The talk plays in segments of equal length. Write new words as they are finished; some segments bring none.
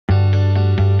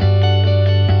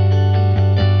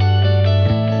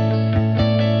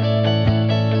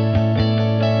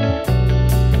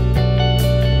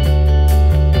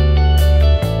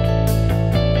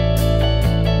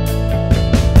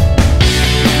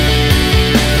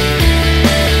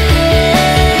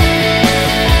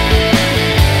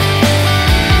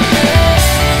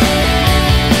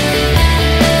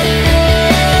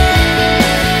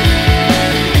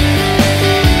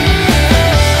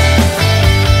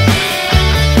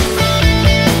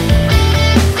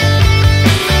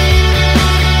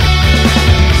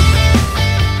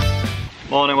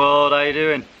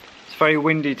very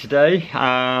windy today, so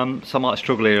I might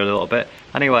struggle here a little bit.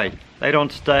 Anyway, later on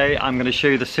today I'm going to show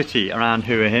you the city around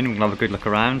Hua Hin. We're going to have a good look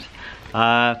around.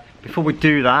 Before we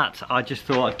do that, I just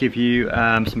thought I'd give you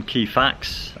some key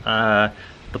facts. The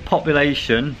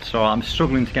population, so I'm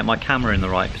struggling to get my camera in the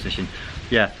right position.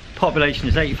 Yeah, population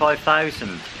is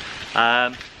 85,000.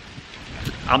 I'm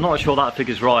not sure that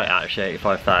figure's right actually,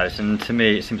 85,000. To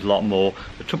me it seems a lot more.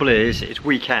 The trouble is, it's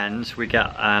weekends. We get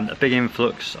a big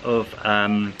influx of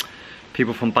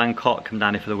people from Bangkok come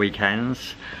down here for the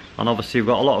weekends. And obviously we've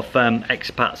got a lot of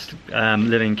expats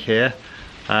living here.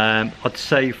 I'd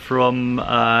say from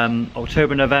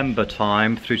October, November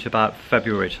time through to about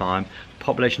February time,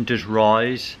 population does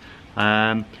rise.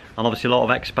 And obviously a lot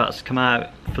of expats come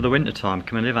out for the winter time,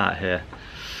 come and live out here.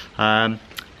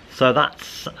 So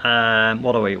that's,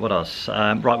 what are we, what else?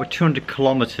 Right, we're 200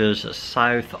 kilometres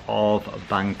south of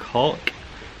Bangkok.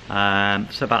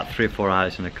 So about 3 or 4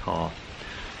 hours in a car.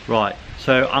 Right,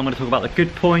 so I'm going to talk about the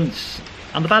good points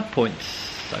and the bad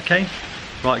points, okay?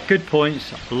 Right, good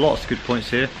points, lots of good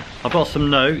points here. I've got some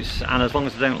notes, and as long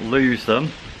as I don't lose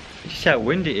them. You see how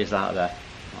windy it is out there?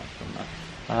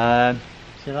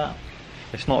 See that?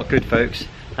 It's not good, folks.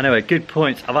 Anyway, good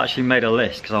points. I've actually made a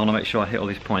list because I want to make sure I hit all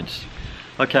these points.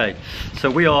 Okay,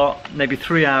 so we are maybe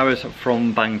 3 hours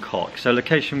from Bangkok, so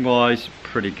location wise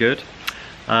pretty good.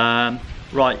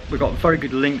 Right, we've got very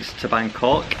good links to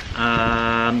Bangkok.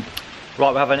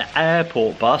 Right, we have an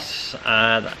airport bus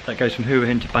that goes from Hua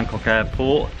Hin to Bangkok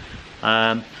airport.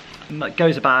 That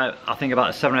goes about, I think,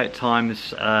 about 7 or 8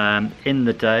 times in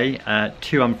the day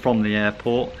to and from the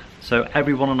airport. So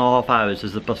every 1.5 hours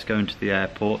there's a bus going to the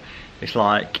airport. It's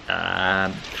like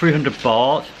 300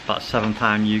 baht, about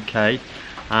 £7 UK,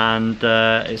 and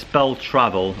it's Bell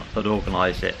Travel that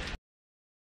organise it.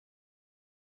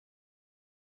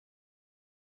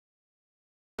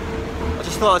 I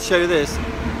just thought I'd show you this.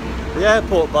 The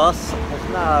airport bus has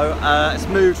now, it's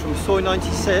moved from Soi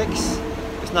 96,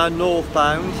 it's now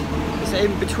northbound. It's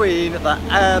in between the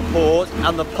airport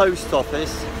and the post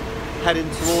office, heading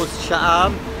towards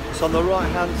Chatham. It's on the right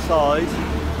hand side.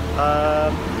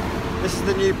 This is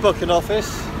the new booking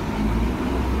office.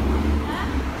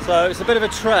 So it's a bit of a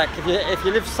trek. If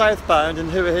you live southbound in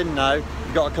Hua Hin now,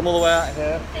 you've got to come all the way out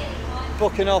here.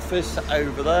 Booking office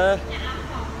over there.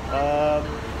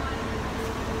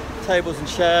 Tables and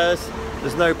chairs.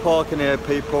 There's no parking here,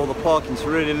 people. The parking's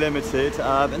really limited.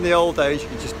 In the old days, you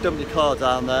could just dump your car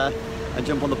down there and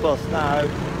jump on the bus. Now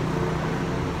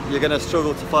you're going to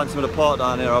struggle to find somewhere to park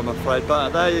down here, I'm afraid. But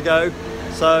there you go.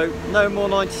 So no more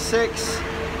 96.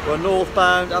 We're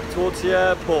northbound up towards the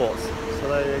airport. So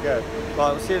there you go.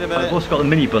 Right, we'll see you in a minute. I've also got the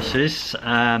minibuses.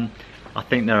 I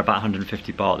think they're about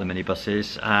 150 baht, the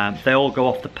minibuses. They all go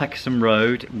off the Pekisam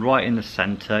Road, right in the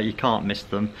centre. You can't miss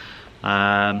them.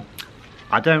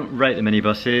 I don't rate the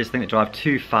minibuses. I think they drive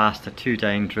too fast, they're too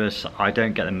dangerous. I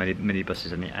don't get the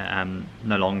minibuses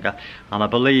no longer. And I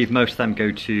believe most of them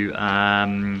go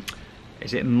to,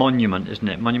 is it Monument, isn't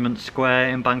it? Monument Square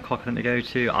in Bangkok, I think they go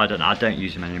to. I don't know, I don't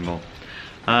use them anymore.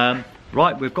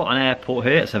 Right, we've got an airport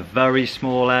here. It's a very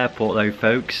small airport though,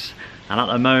 folks. And at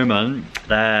the moment,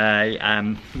 they,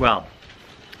 well,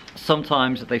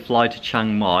 sometimes they fly to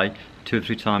Chiang Mai 2 or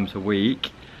 3 times a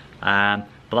week.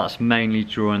 But that's mainly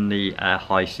during the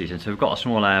high season. So we've got a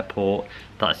small airport.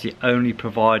 That's the only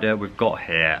provider we've got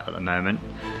here at the moment.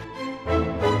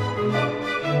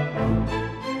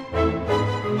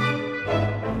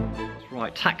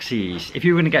 Right, taxis. If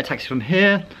you're going to get a taxi from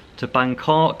here to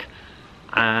Bangkok,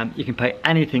 you can pay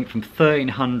anything from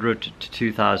 1,300 to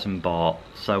 2,000 baht.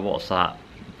 So what's that?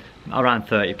 Around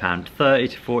 £30. 30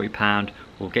 to £40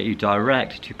 will get you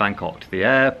direct to Bangkok, to the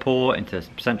airport, into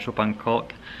central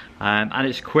Bangkok. And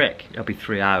it's quick. It'll be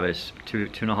 3 hours,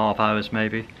 2.5 hours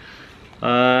maybe.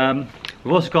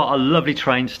 We've also got a lovely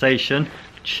train station.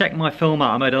 Check my film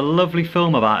out. I made a lovely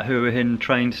film about Hua Hin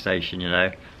train station, you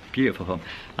know. Beautiful film.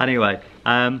 Anyway,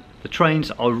 the trains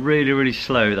are really, really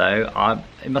slow though.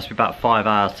 It must be about 5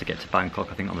 hours to get to Bangkok,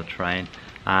 I think, on the train.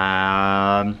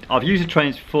 I've used the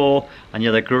trains before, and yeah,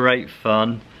 they're great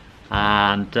fun.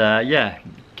 And yeah,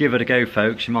 give it a go,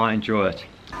 folks. You might enjoy it.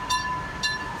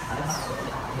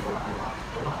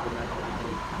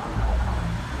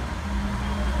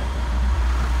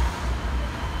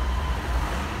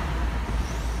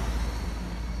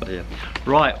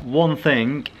 Right, one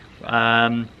thing,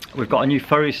 we've got a new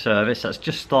ferry service that's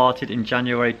just started in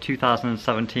January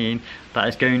 2017 that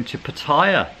is going to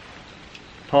Pattaya.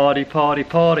 Party, party,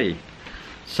 party.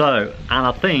 So, and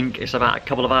I think it's about a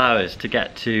couple of hours to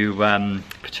get to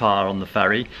Pattaya on the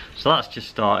ferry. So that's just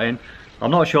starting. I'm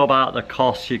not sure about the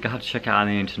cost. You have to check it out on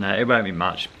the internet. It won't be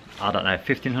much. I don't know,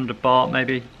 1,500 baht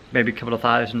maybe, maybe a couple of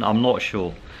thousand, I'm not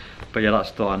sure. But yeah,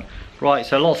 that's done. Right,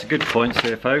 so lots of good points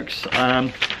here, folks.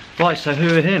 Right, so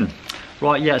Hua Hin.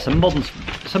 Right, yeah, it's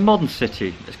a modern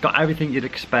city. It's got everything you'd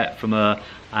expect from a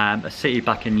city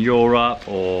back in Europe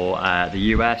or the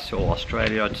US or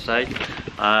Australia, I'd say.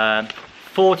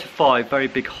 4 to 5 very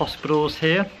big hospitals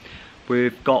here.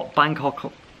 We've got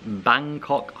Bangkok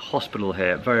Hospital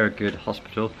here, very good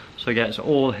hospital. So yeah, it's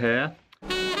all here.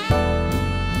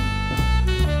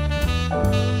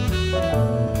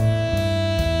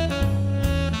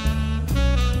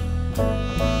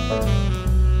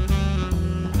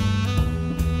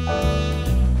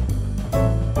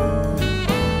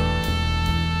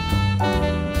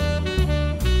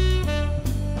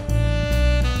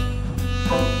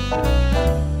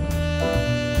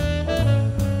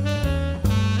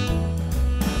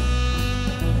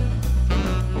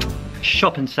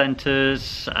 Shopping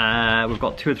centres, we've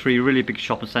got 2 or 3 really big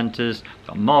shopping centres. We've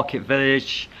got Market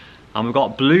Village, and we've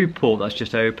got Blueport that's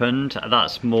just opened.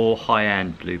 That's more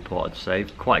high-end Blueport, I'd say.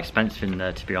 Quite expensive in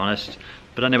there, to be honest.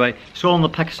 But anyway, it's all on the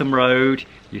Peckham Road.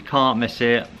 You can't miss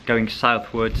it. Going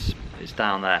southwards, it's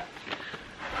down there.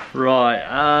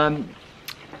 Right,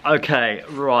 okay,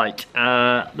 right.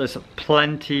 There's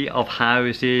plenty of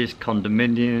houses,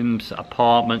 condominiums,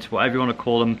 apartments, whatever you want to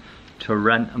call them, to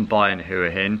rent and buy in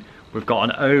Hua Hin. We've got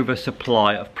an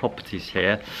oversupply of properties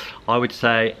here. I would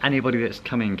say anybody that's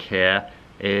coming here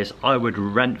I would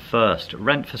rent first.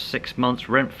 Rent for 6 months,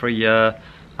 rent for a year.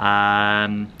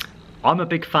 I'm a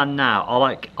big fan now.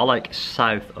 I like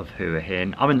south of Hua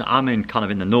Hin. I'm in kind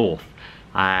of in the north,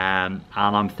 and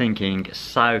I'm thinking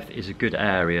south is a good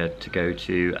area to go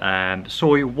to.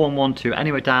 Soi 112,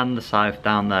 anywhere down the south,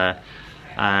 down there.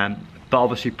 But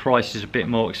obviously price is a bit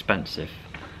more expensive.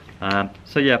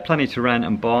 So yeah, plenty to rent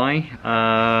and buy.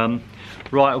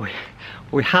 Right,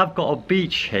 we have got a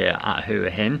beach here at Hua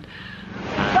Hin.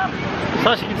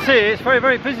 So as you can see, it's very,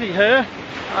 very busy here.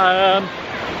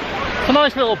 It's a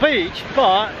nice little beach,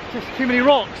 but just too many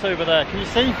rocks over there, can you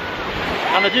see?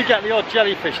 And I do get the odd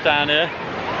jellyfish down here.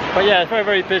 But yeah, it's very,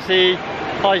 very busy,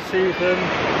 high season.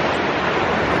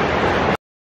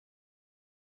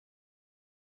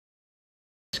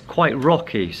 Quite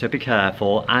rocky, so be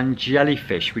careful. And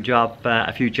jellyfish, we do have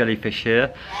a few jellyfish here.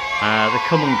 They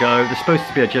come and go. There's supposed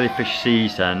to be a jellyfish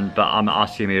season, but I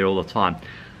see them here all the time.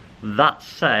 That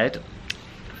said,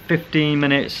 15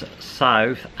 minutes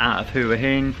south out of Hua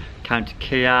Hin, County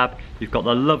Kiab, you've got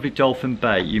the lovely Dolphin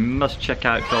Bay. You must check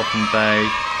out Dolphin Bay,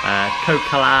 Khao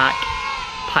Khalok,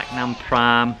 Pak Nam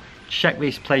Pran. Check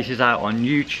these places out on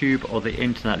YouTube or the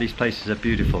internet. These places are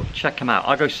beautiful. Check them out.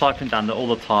 I go cycling down there all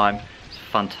the time.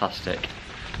 Fantastic.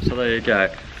 So there you go.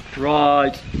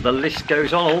 Right, the list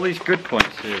goes on. All these good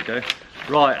points. Here you go.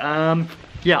 Right,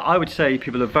 yeah, I would say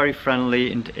people are very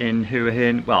friendly in Hua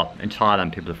Hin. Well, in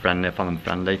Thailand people are friendly. I find them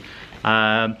friendly.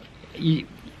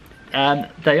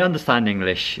 They understand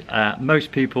English.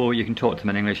 Most people, you can talk to them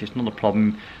in English. It's not a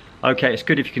problem. Okay, it's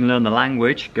good if you can learn the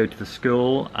language, go to the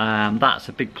school. That's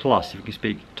a big plus if you can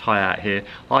speak Thai out here.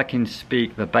 I can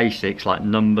speak the basics like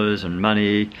numbers and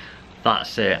money.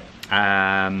 That's it.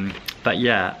 But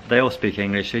yeah, they all speak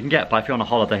English, so you can get by if you're on a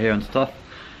holiday here and stuff.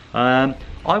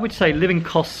 I would say living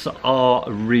costs are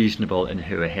reasonable in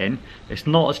Hua Hin. It's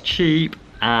not as cheap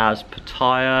as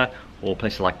Pattaya or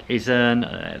places like Isan,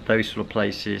 those sort of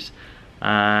places.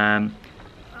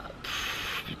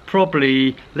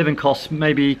 Probably living costs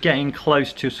maybe getting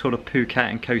close to sort of Phuket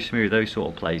and Koh Samui, those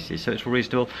sort of places, so it's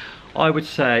reasonable. I would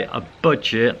say a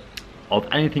budget of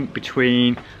anything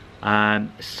between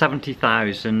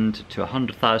 70,000 to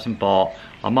 100,000 baht.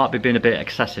 I might be being a bit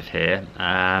excessive here.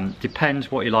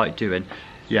 Depends what you like doing.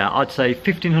 Yeah, I'd say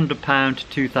 £1,500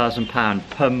 to £2,000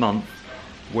 per month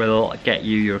will get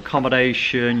you your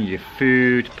accommodation, your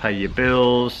food, pay your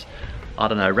bills. I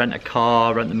don't know, rent a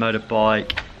car, rent the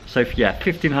motorbike. So yeah,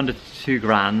 1,500 to 2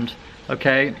 grand.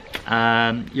 Okay,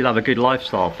 you'll have a good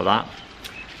lifestyle for that.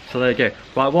 So there you go.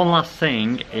 Right, one last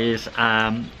thing is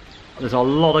there's a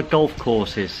lot of golf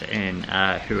courses in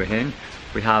Hua Hin.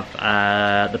 We have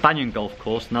the Banyan Golf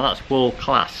Course. Now that's world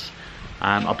class.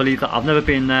 I believe that I've never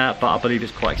been there, but I believe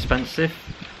it's quite expensive.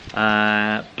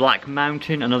 Black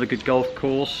Mountain, another good golf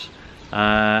course.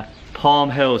 Palm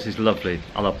Hills is lovely.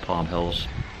 I love Palm Hills.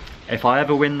 If I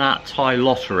ever win that Thai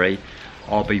lottery,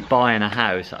 I'll be buying a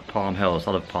house at Palm Hills.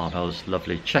 I love Palm Hills,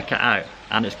 lovely. Check it out,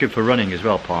 and it's good for running as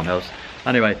well, Palm Hills.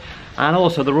 Anyway, and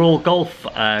also the Royal Golf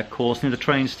course near the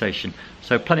train station.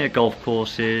 So plenty of golf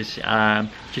courses.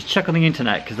 Just check on the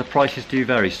internet because the prices do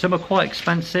vary. Some are quite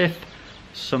expensive,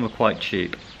 some are quite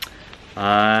cheap.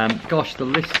 Gosh, the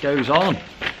list goes on.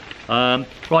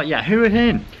 Right, yeah, Hua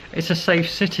Hin. It's a safe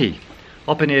city.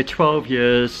 I've been here 12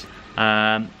 years.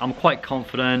 I'm quite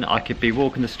confident I could be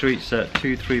walking the streets at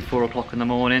 2, 3, 4 o'clock in the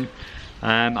morning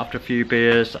after a few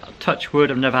beers. Touch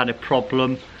wood, I've never had a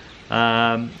problem.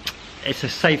 It's a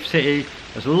safe city.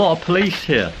 There's a lot of police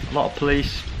here, a lot of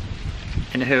police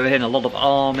in Hua Hin, a lot of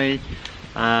army.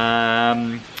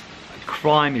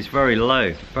 Crime is very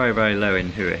low, very, very low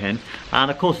in Hua Hin.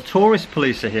 And of course the tourist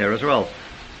police are here as well.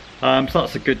 So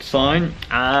that's a good sign.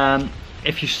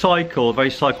 If you cycle,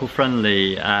 very cycle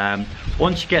friendly.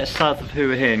 Once you get south of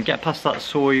Hua Hin, get past that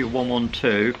Soi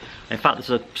 112. In fact,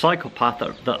 there's a cycle path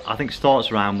that I think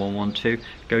starts around 112,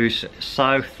 goes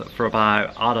south for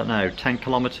about, I don't know, 10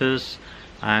 kilometers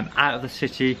out of the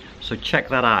city. So check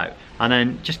that out. And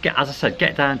then just get, as I said,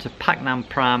 get down to Pak Nam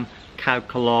Pran, Khao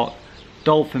Khalok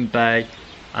Dolphin Bay.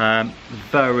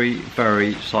 Very,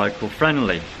 very cycle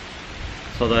friendly.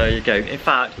 So there you go. In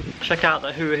fact, check out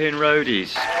the Hua Hin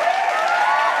roadies.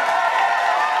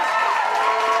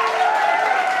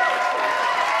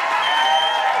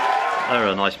 They're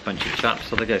a nice bunch of chaps,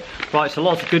 so there you go. Right, so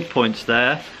lots of good points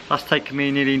there. That's taken me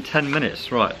nearly 10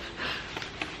 minutes, right.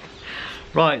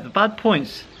 Right, the bad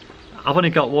points. I've only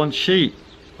got one sheet.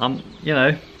 You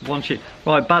know, one sheet.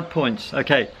 Right, bad points.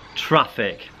 Okay,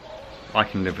 traffic. I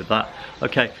can live with that.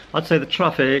 Okay, I'd say the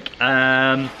traffic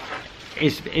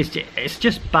it's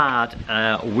just bad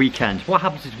weekends. What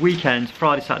happens is weekends,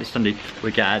 Friday, Saturday, Sunday,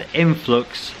 we get an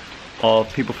influx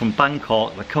of people from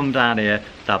Bangkok that come down here.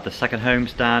 They have their second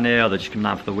homes down here, or they just come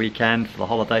down for the weekend, for the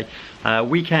holiday.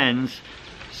 Weekends,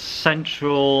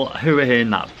 central Hua Hin,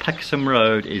 that Pekasam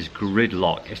Road is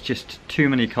gridlock. It's just too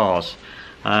many cars.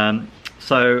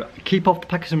 So keep off the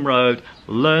Pekasam Road,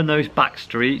 learn those back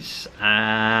streets,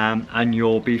 and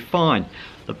you'll be fine.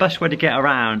 The best way to get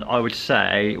around, I would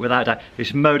say, without doubt,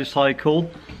 is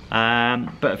motorcycle.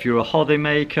 But if you're a holiday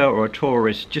maker or a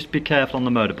tourist, just be careful on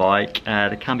the motorbike.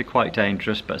 They can be quite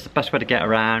dangerous, but it's the best way to get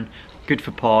around. Good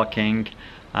for parking.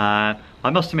 I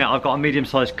must admit, I've got a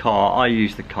medium-sized car. I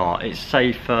use the car. It's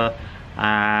safer,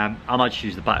 and I just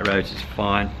use the back roads. It's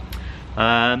fine.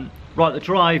 Right, the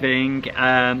driving,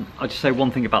 I'll just say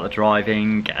one thing about the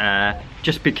driving.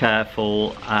 Just be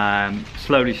careful,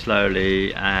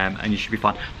 slowly, and you should be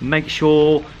fine. Make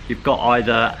sure you've got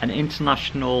either an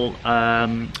international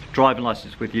driving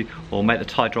license with you, or make the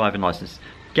Thai driving license.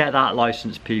 Get that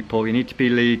license, people. You need to be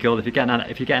legal. If you're getting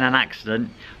in an accident,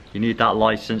 you need that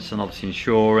license, and obviously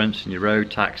insurance and your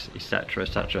road tax, etc,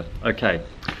 etc. Okay,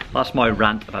 that's my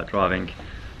rant about driving.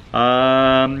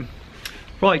 Right,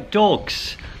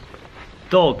 dogs.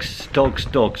 Dogs.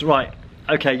 Right,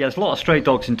 okay, yeah, there's a lot of stray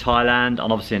dogs in Thailand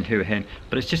and obviously in Hua Hin,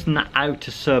 but it's just in the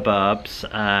outer suburbs.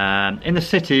 In the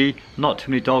city, not too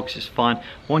many dogs, it's fine.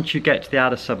 Once you get to the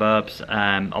outer suburbs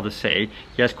of the city,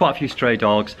 yeah, there's quite a few stray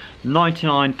dogs.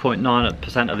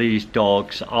 99.9% of these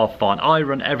dogs are fine. I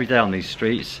run every day on these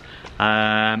streets.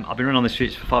 I've been running on the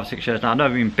streets for 5 or 6 years now. I've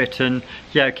never been bitten.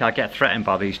 Yeah, okay, I get threatened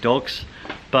by these dogs,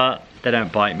 but they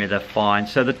don't bite me, they're fine.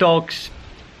 So the dogs,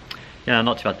 yeah,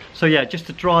 not too bad. So yeah, just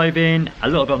the driving, a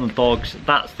little bit on the dogs,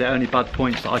 that's the only bad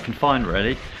points that I can find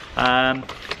really. Right,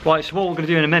 so what we're going to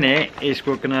do in a minute is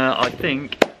we're going to, I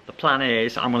think, the plan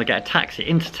is I'm going to get a taxi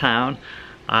into town,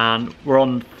 and we're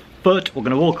on foot, we're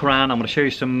going to walk around, I'm going to show you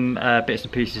some bits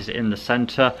and pieces in the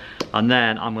centre, and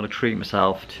then I'm going to treat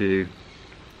myself to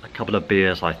a couple of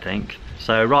beers, I think.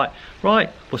 So right,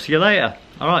 we'll see you later.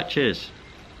 Alright, cheers.